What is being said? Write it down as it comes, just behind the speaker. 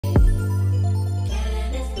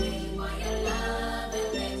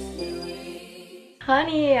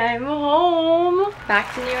Honey, I'm home.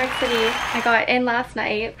 Back to New York City. I got in last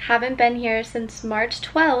night. Haven't been here since March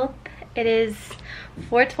 12th. It is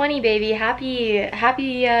 420, baby.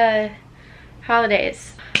 Happy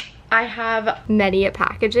holidays. I have many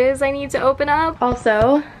packages I need to open up.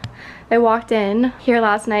 Also, I walked in here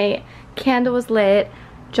last night. Candle was lit.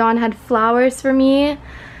 John had flowers for me.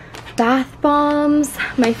 Bath bombs.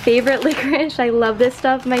 My favorite licorice. I love this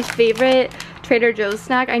stuff. My favorite Trader Joe's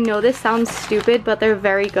snack. I know this sounds stupid, but they're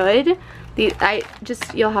very good.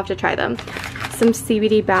 You'll have to try them. Some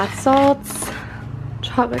CBD bath salts.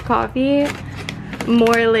 Chocolate coffee.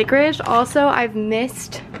 More licorice. Also, I've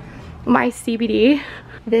missed my CBD.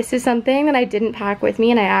 This is something that I didn't pack with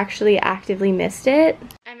me and I actually actively missed it.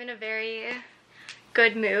 I'm in a very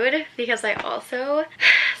good mood because I also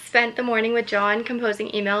spent the morning with John composing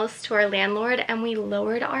emails to our landlord and we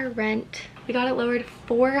lowered our rent. We got it lowered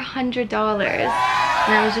 $400 and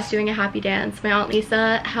I was just doing a happy dance. My Aunt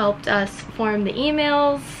Lisa helped us form the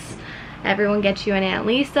emails. Everyone gets you an Aunt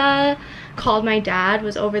Lisa. Called my dad,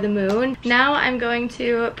 was over the moon. Now I'm going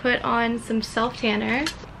to put on some self-tanner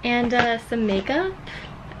and some makeup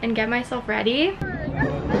and get myself ready.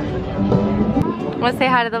 Want to say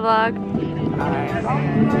hi to the vlog?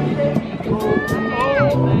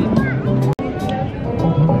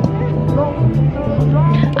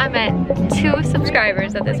 I'm at 2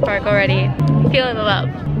 subscribers at this park already. Feeling the love.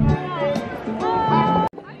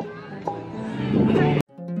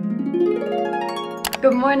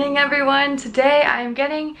 Good morning, everyone. Today I'm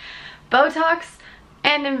getting Botox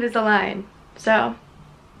and Invisalign. So,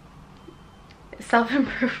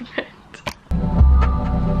 self-improvement.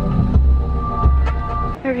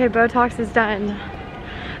 Okay, Botox is done.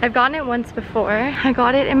 I've gotten it once before. I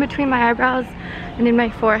got it in between my eyebrows and in my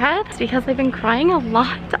forehead. It's because I've been crying a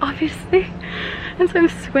lot, obviously. And so I'm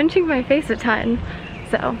squinching my face a ton.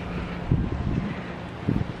 So,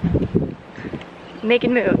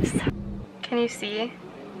 making moves. Can you see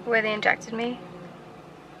where they injected me?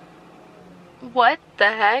 What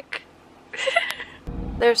the heck?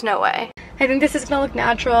 There's no way. I think this is gonna look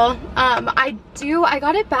natural. I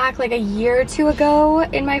got it back like a year or 2 ago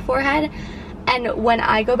in my forehead, and when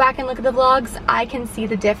I go back and look at the vlogs, I can see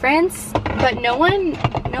the difference, but no one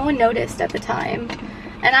noticed at the time.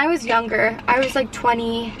 And I was younger. I was like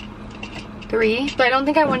 23, but I don't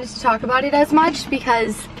think I wanted to talk about it as much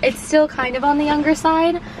because it's still kind of on the younger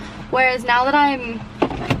side. Whereas now that I'm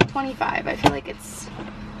 25, I feel like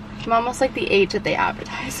I'm almost like the age that they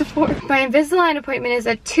advertise for. My Invisalign appointment is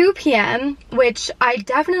at 2 p.m., which I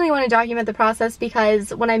definitely want to document the process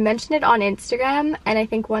because when I mentioned it on Instagram, and I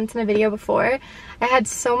think once in a video before, I had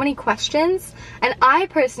so many questions, and I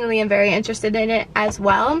personally am very interested in it as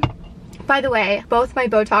well. By the way, both my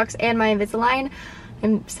Botox and my Invisalign,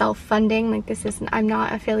 I'm self-funding. Like, I'm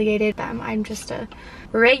not affiliated. I'm just a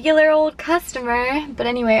regular old customer. But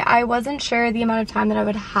anyway, I wasn't sure the amount of time that I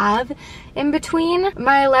would have in between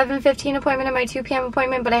my 11:15 appointment and my 2 p.m.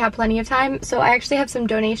 appointment, but I have plenty of time. So I actually have some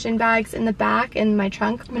donation bags in the back in my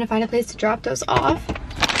trunk. I'm gonna find a place to drop those off.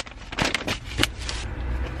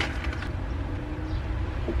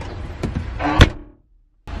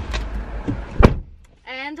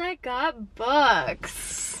 And I got books.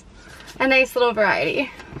 A nice little variety.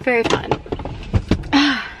 Very fun.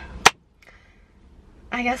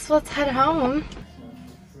 I guess let's head home.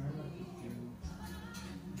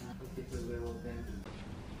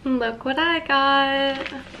 Look what I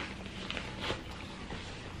got.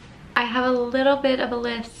 I have a little bit of a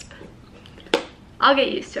lisp. I'll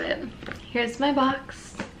get used to it. Here's my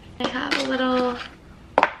box. I have a little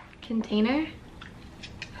container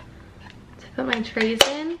to put my trays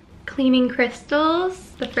in. Cleaning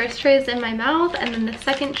crystals. The first tray is in my mouth and then the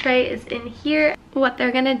second tray is in here. What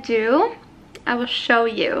they're gonna do, I will show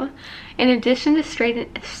you. In addition to,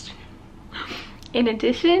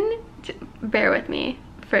 bear with me,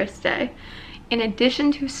 first day. In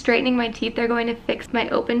addition to straightening my teeth, they're going to fix my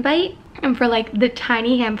open bite. And for like the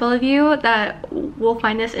tiny handful of you that will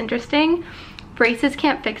find this interesting, braces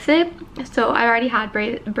can't fix it. So I already had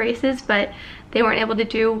braces, but they weren't able to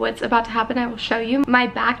do what's about to happen. I will show you. My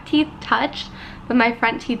back teeth touch, but my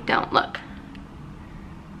front teeth don't. Look.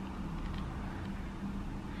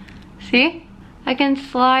 See? I can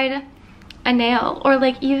slide a nail, or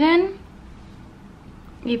like even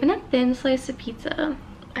a thin slice of pizza.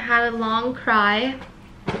 I had a long cry.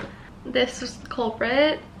 This was the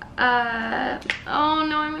culprit. Oh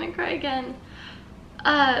no, I'm gonna cry again.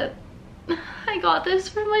 I got this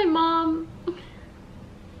for my mom.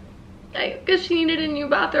 Because she needed a new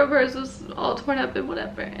bathrobe. Hers was all torn up and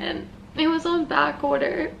whatever, and it was on back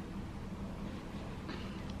order.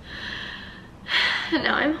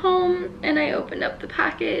 Now I'm home and I opened up the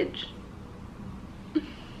package.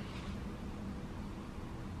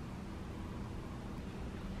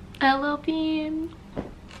 LL Bean.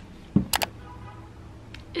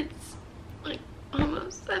 It's like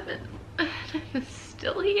almost 7 and I'm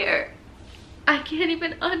still here. I can't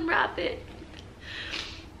even unwrap it.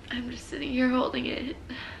 I'm just sitting here holding it.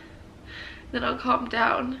 Then I'll calm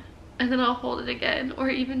down and then I'll hold it again, or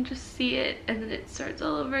even just see it and then it starts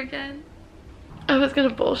all over again. I was gonna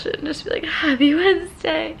bullshit and just be like, happy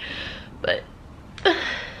Wednesday, but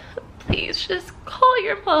please just call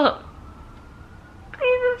your mom.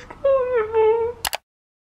 Please just call your mom.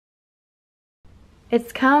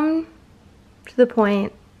 It's come to the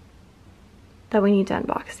point that we need to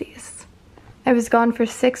unbox these. I was gone for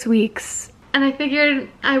 6 weeks and I figured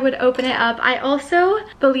I would open it up. I also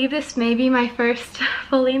believe this may be my first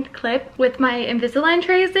full-length clip with my Invisalign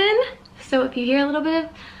trays in. So if you hear a little bit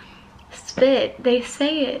of spit, they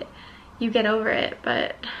say it, you get over it,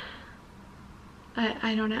 but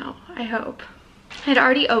I don't know, I hope. I'd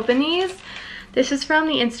already opened these. This is from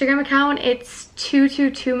the Instagram account. It's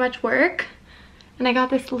too much work. And I got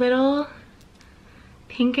this little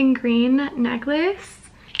pink and green necklace.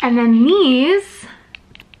 And then these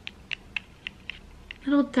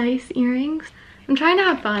little dice earrings. I'm trying to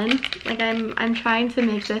have fun. Like I'm trying to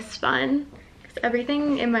make this fun. Because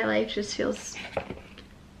everything in my life just feels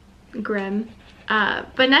grim.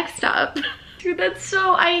 But next up, dude, that's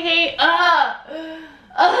so, I hate,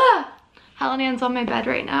 Helen Ann's on my bed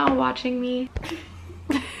right now watching me.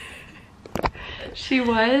 She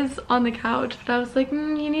was on the couch, but I was like,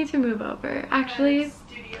 you need to move over. Actually,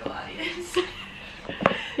 studio audience.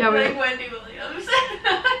 Yeah, like Wendy Williams.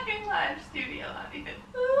 Live studio audience.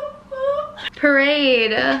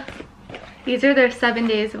 Parade. These are their 7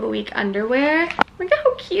 days of a week underwear. Look at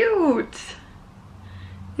how cute.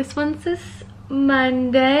 This one says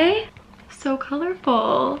Monday. So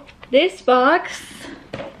colorful. This box,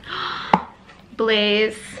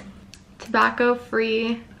 Blaze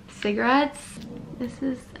tobacco-free cigarettes. This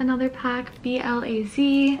is another pack,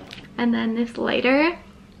 BLAZ. And then this lighter.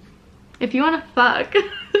 If you want to fuck,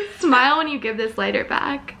 smile when you give this lighter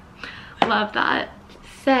back. Love that.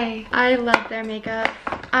 Say, I love their makeup.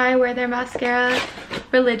 I wear their mascara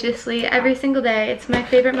religiously every single day. It's my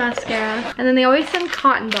favorite mascara. And then they always send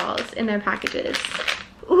cotton balls in their packages.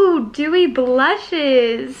 Ooh, dewy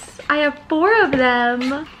blushes. I have 4 of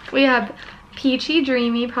them. We have Peachy,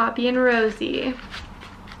 Dreamy, Poppy, and Rosy.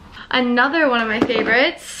 Another one of my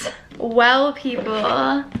favorites, Well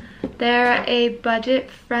People. They're a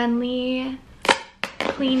budget-friendly,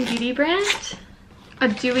 clean beauty brand. A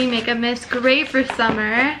dewy makeup mist, great for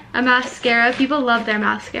summer. A mascara, people love their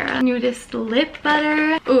mascara. Nudist lip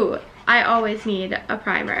butter. Ooh, I always need a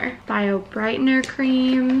primer. Bio brightener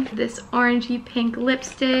cream. This orangey pink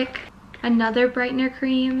lipstick. Another brightener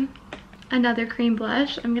cream. Another cream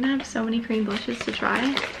blush. I'm gonna have so many cream blushes to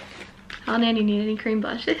try. Helen Ann, you need any cream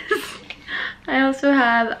blushes? I also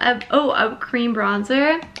have a cream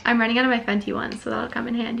bronzer. I'm running out of my Fenty one, so that'll come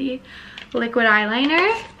in handy. Liquid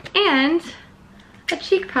eyeliner and a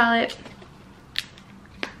cheek palette.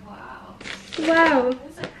 Wow. Wow.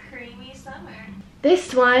 It's a creamy summer.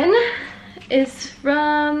 This one is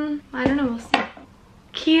from, I don't know, we'll see.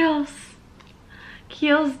 Kiehl's.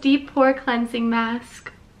 Kiehl's Deep Pore Cleansing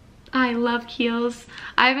Mask. I love Kiehl's.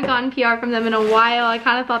 I haven't gotten PR from them in a while. I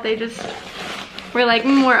kind of thought they just were like,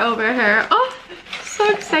 we're over her. Oh, so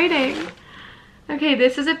exciting. Okay,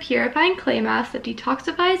 this is a purifying clay mask that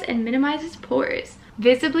detoxifies and minimizes pores.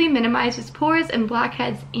 Visibly minimizes pores and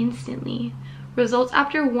blackheads instantly. Results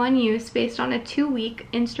after 1 use based on a 2-week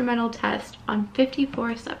instrumental test on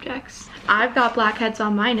 54 subjects. I've got blackheads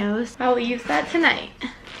on my nose. I will use that tonight.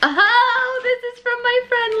 Oh, this is from my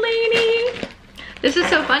friend Lainey. This is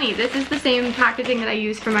so funny. This is the same packaging that I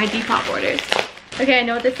use for my Depop orders. Okay, I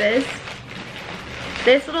know what this is.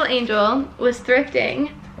 This little angel was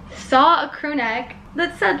thrifting, saw a crew neck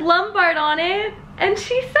that said Lombard on it, and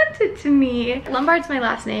she sent it to me. Lombard's my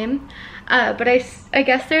last name, but I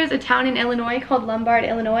guess there's a town in Illinois called Lombard,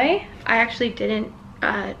 Illinois. I actually didn't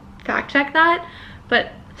fact check that,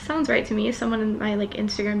 but sounds right to me. Someone in my like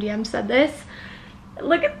Instagram DM said this.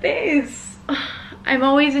 Look at this. I'm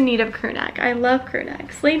always in need of crew neck. I love crew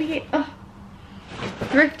necks. Lady, oh.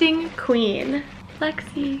 Thrifting queen.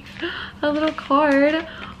 Lexi, a little card.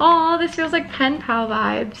 Oh, this feels like pen pal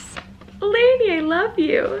vibes. Lady, I love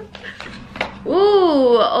you.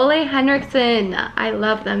 Ooh, Ole Henriksen. I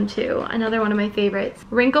love them too. Another one of my favorites.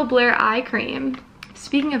 Wrinkle Blur Eye Cream.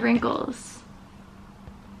 Speaking of wrinkles,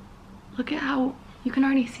 look at how you can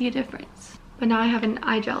already see a difference. But now I have an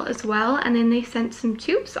eye gel as well, and then they sent some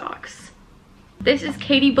tube socks. This is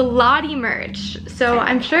Katie Bellotti merch. So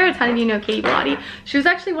I'm sure a ton of you know Katie Bellotti. She was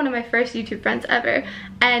actually one of my first YouTube friends ever.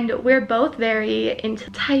 And we're both very into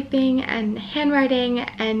typing and handwriting.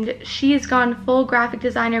 And she's gone full graphic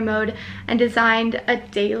designer mode and designed a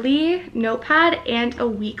daily notepad and a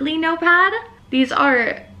weekly notepad. These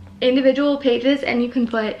are individual pages and you can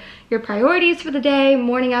put your priorities for the day,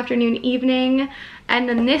 morning, afternoon, evening. And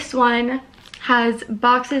then this one has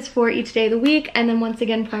boxes for each day of the week, and then once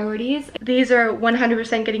again priorities. These are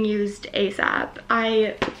 100% getting used ASAP.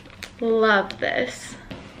 I love this.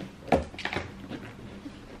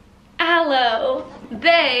 Aloe,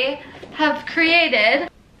 they have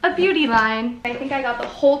created a beauty line. I think I got the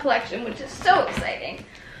whole collection, which is so exciting.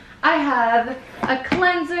 I have a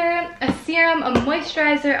cleanser, a serum, a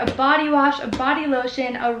moisturizer, a body wash, a body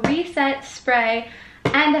lotion, a reset spray,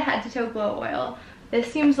 and a head to toe glow oil. This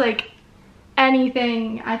seems like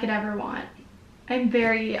anything I could ever want. I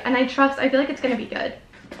feel like it's gonna be good.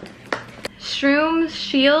 Shroom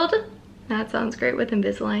Shield, that sounds great with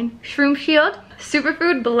Invisalign. Shroom Shield,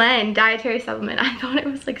 Superfood Blend Dietary Supplement. I thought it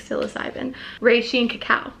was like psilocybin. Reishi and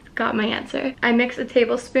cacao, got my answer. I mix a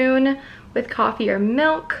tablespoon with coffee or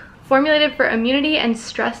milk. Formulated for immunity and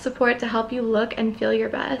stress support to help you look and feel your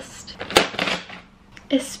best.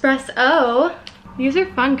 Espresso, these are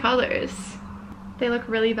fun colors. They look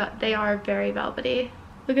really, they are very velvety.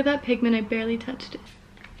 Look at that pigment, I barely touched it.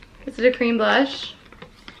 Is it a cream blush?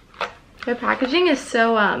 Their packaging is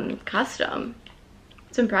so custom.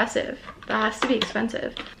 It's impressive. That has to be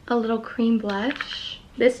expensive. A little cream blush.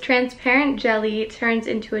 This transparent jelly turns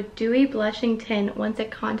into a dewy blushing tint once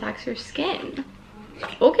it contacts your skin.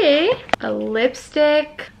 Okay. A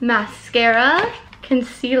lipstick, mascara,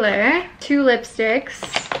 concealer, 2 lipsticks,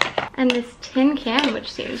 and this tin can,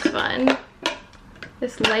 which seems fun.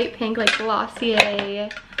 This light pink, like Glossier,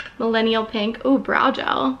 millennial pink. Ooh, brow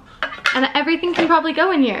gel. And everything can probably go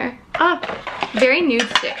in here. Oh, very nude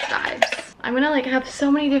stick vibes. I'm gonna like have so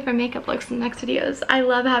many different makeup looks in the next videos. I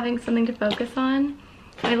love having something to focus on.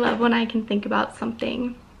 I love when I can think about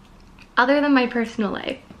something other than my personal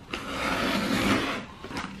life.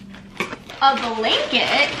 A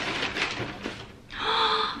blanket?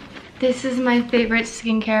 This is my favorite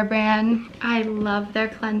skincare brand. I love their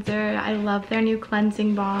cleanser. I love their new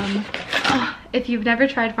cleansing balm. Oh, if you've never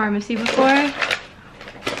tried Pharmacy before,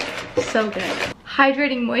 so good.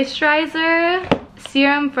 Hydrating moisturizer,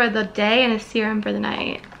 serum for the day and a serum for the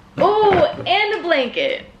night. Oh, and a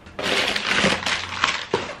blanket.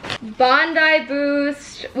 Bondi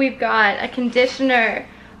Boost. We've got a conditioner,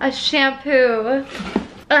 a shampoo,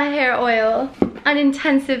 a hair oil, an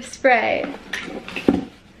intensive spray,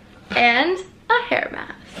 and a hair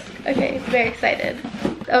mask. Okay, very excited.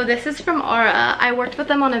 Oh, this is from Aura. I worked with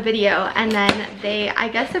them on a video and then they, I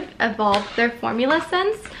guess, have evolved their formula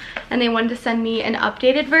since, and they wanted to send me an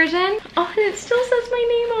updated version. Oh, and it still says my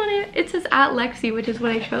name on it. It says @Lexi, which is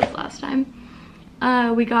what I chose last time.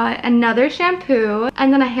 We got another shampoo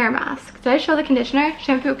and then a hair mask. Did I show the conditioner?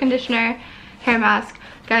 Shampoo, conditioner, hair mask.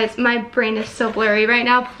 Guys, my brain is so blurry right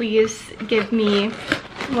now. Please give me,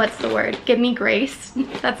 what's the word? Give me grace.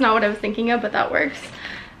 That's not what I was thinking of, but that works.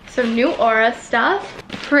 So new Aura stuff.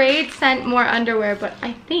 Parade sent more underwear, but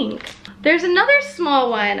I think there's another small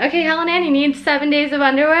one. Okay, Helen Ann, you need 7 days of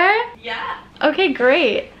underwear? Yeah. Okay,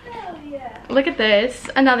 great. Hell yeah. Look at this,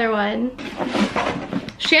 another one.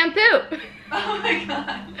 Shampoo. Oh my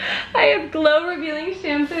god. I have glow revealing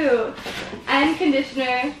shampoo and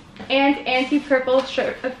conditioner and anti-purple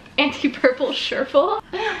shampoo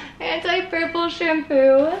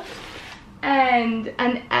and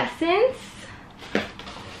an essence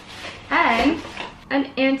and an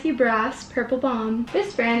anti-brass purple balm.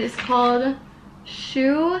 This brand is called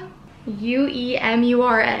Shu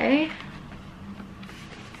U-E-M-U-R-A.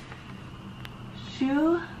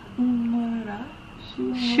 Shumura.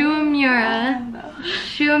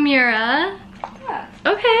 Yeah.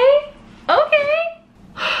 Okay.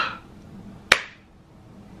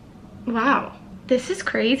 Wow, this is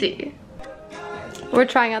crazy. We're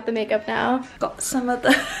trying out the makeup now. Got some of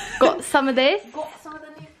the Got some of this. Got some of the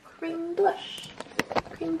new cream blush.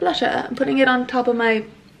 Cream blusher. I'm putting it on top of my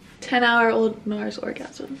 10-hour-old Mars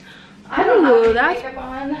orgasm. I don't know. That's Makeup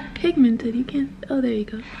on. pigmented. You can. Oh, there you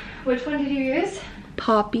go. Which one did you use?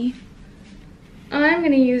 Poppy. I'm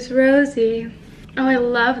gonna use Rosie. Oh, I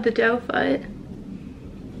love the doe foot.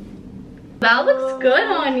 That looks good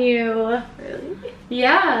on you. Really?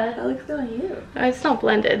 Yeah. That looks good on you. It's not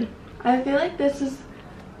blended. I feel like this is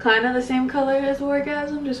kind of the same color as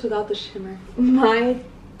Orgasm, just without the shimmer. My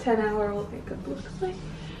 10-hour-old makeup looks like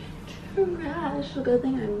trash. A good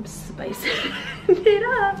thing I'm spicing it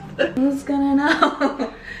up. Who's gonna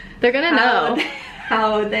know? They're gonna know.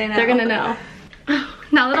 How would they know? They're gonna know.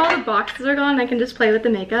 Now that all the boxes are gone, I can just play with the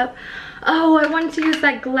makeup. Oh, I wanted to use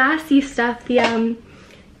that glassy stuff, the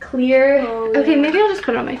clear. Oh, yeah. Okay, maybe I'll just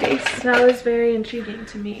put it on my face. That was very intriguing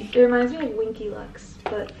to me. It reminds me of Winky Lux,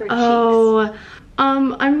 but for cheeks. Oh,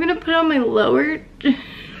 I'm gonna put it on my lower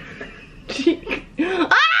cheek.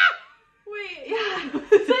 Ah! Wait, yeah.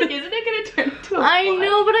 It's like, isn't it gonna turn into a I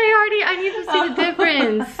know, but I need to see the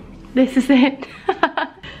difference. This is it.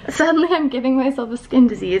 Suddenly I'm giving myself a skin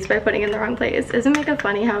disease by putting it in the wrong place. Isn't it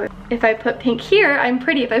funny how if I put pink here, I'm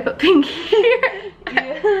pretty. If I put pink here.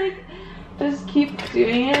 Yeah, like, just keep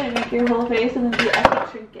doing it and make your whole face and then do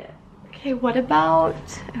Effie Trinket. Okay, what about,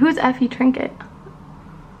 who's Effie Trinket?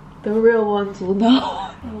 The real ones will know.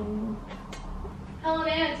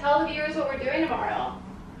 Helen, tell the viewers what we're doing tomorrow.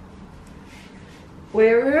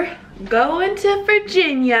 We're going to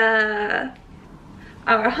Virginia.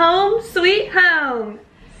 Our home sweet home.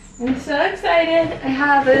 I'm so excited. I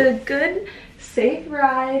have a good, safe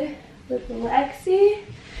ride with Lexi.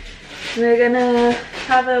 We're gonna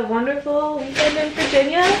have a wonderful weekend in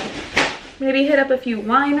Virginia. Maybe hit up a few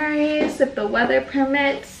wineries if the weather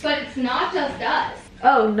permits. But it's not just us.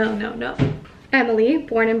 Oh, no, no, no. Emily,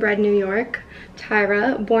 born and bred New York.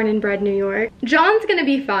 Tyra, born and bred New York. John's gonna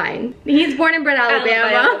be fine. He's born and bred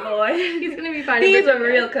Alabama. Boy. He's gonna be fine. He's a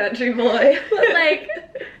real country boy. But like,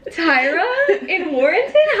 Tyra in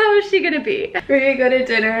Warrenton, how is she gonna be? We're gonna go to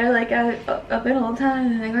dinner like up in Old Town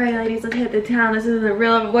and like, alright ladies, let's hit the town. This is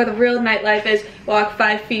where the real nightlife is. Walk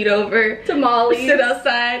 5 feet over to Molly's. Sit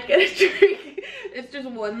outside, get a drink. It's just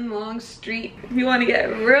one long street. If you want to get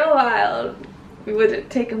real wild, we would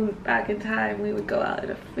take them back in time. We would go out in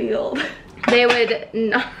a field. They would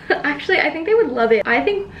not, actually, I think they would love it. I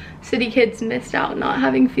think city kids missed out not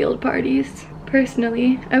having field parties,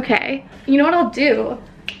 personally. Okay, you know what I'll do?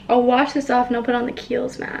 I'll wash this off and I'll put on the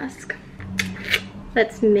Kiehl's mask.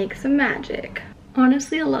 Let's make some magic.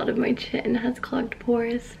 Honestly, a lot of my chin has clogged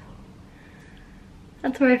pores.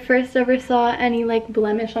 That's where I first ever saw any like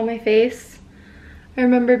blemish on my face. I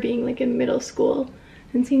remember being like in middle school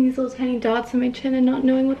and seeing these little tiny dots on my chin and not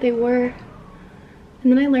knowing what they were.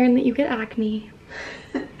 And then I learned that you get acne.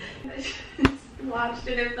 I just watched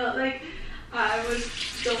it and felt like I was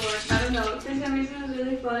the one. I don't know, for some reason it was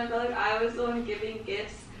really fun. I felt like I was the one giving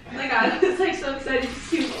gifts. Like I was like so excited to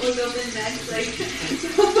see what was open next. Like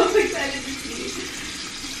so excited to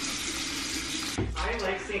see. I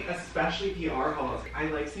like seeing, especially PR hauls, I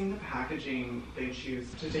like seeing the packaging they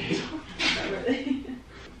choose to date on.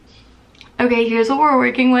 Okay, here's what we're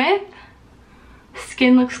working with.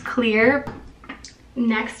 Skin looks clear.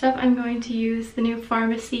 Next up, I'm going to use the new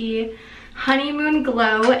Pharmacy Honeymoon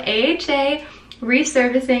Glow AHA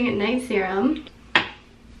Resurfacing Night Serum. Oh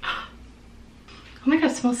my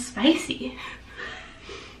god, it smells spicy.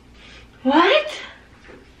 What?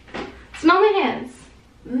 Smell my hands.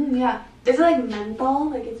 Yeah. Is it like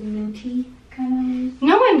menthol? Like it's minty kind of?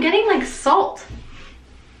 No, I'm getting like salt.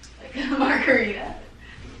 Like a margarita.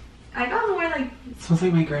 I got more like... It smells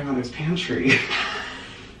like my grandmother's pantry.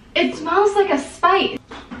 It smells like a spice.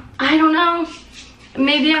 I don't know.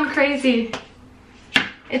 Maybe I'm crazy.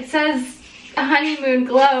 It says honeymoon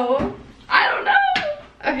glow. I don't know.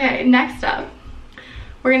 Okay, next up,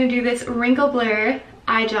 we're gonna do this Wrinkle Blur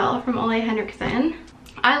eye gel from Ole Henriksen.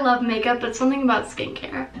 I love makeup, but something about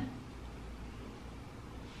skincare.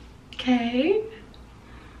 Okay.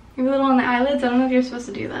 Maybe a little on the eyelids. I don't know if you're supposed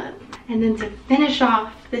to do that. And then to finish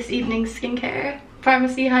off this evening's skincare,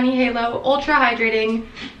 Pharmacy Honey Halo Ultra Hydrating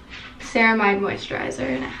Ceramide Moisturizer.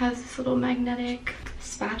 And it has this little magnetic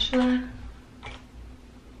spatula.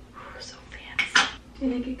 So fancy. Do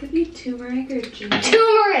you think it could be turmeric or ginger?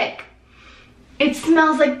 Turmeric! It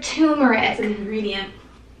smells like turmeric. It's an ingredient.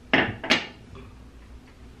 And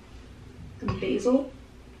basil?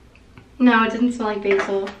 No, it didn't smell like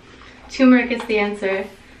basil. Turmeric is the answer.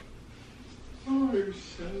 Oh, you're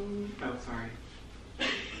so... Oh, sorry.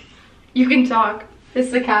 You can talk. This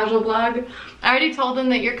is a casual vlog. I already told them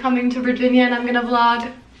that you're coming to Virginia and I'm gonna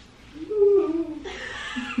vlog.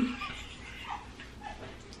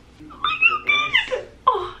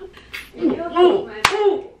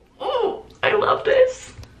 Oh, I love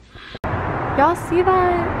this. Y'all see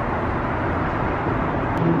that?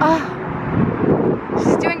 Oh,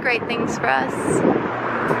 she's doing great things for us.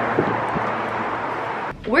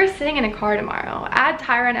 We're sitting in a car tomorrow. Add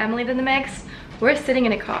Tyra and Emily to the mix. We're sitting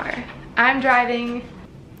in a car. I'm driving.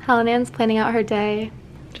 Helen Ann's planning out her day.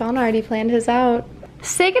 John already planned his out.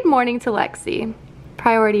 Say good morning to Lexi.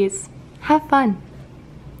 Priorities. Have fun.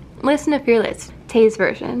 Listen to Fearless, Tay's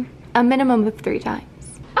version. A minimum of 3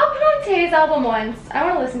 times. I'll put on to Tay's album once. I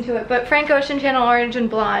want to listen to it, but Frank Ocean, Channel Orange, and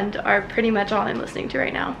Blonde are pretty much all I'm listening to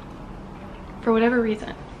right now. For whatever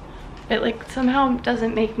reason. It like somehow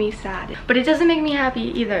doesn't make me sad, but it doesn't make me happy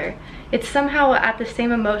either. It's somehow at the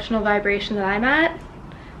same emotional vibration that I'm at,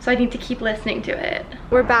 so I need to keep listening to it.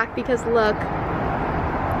 We're back because look,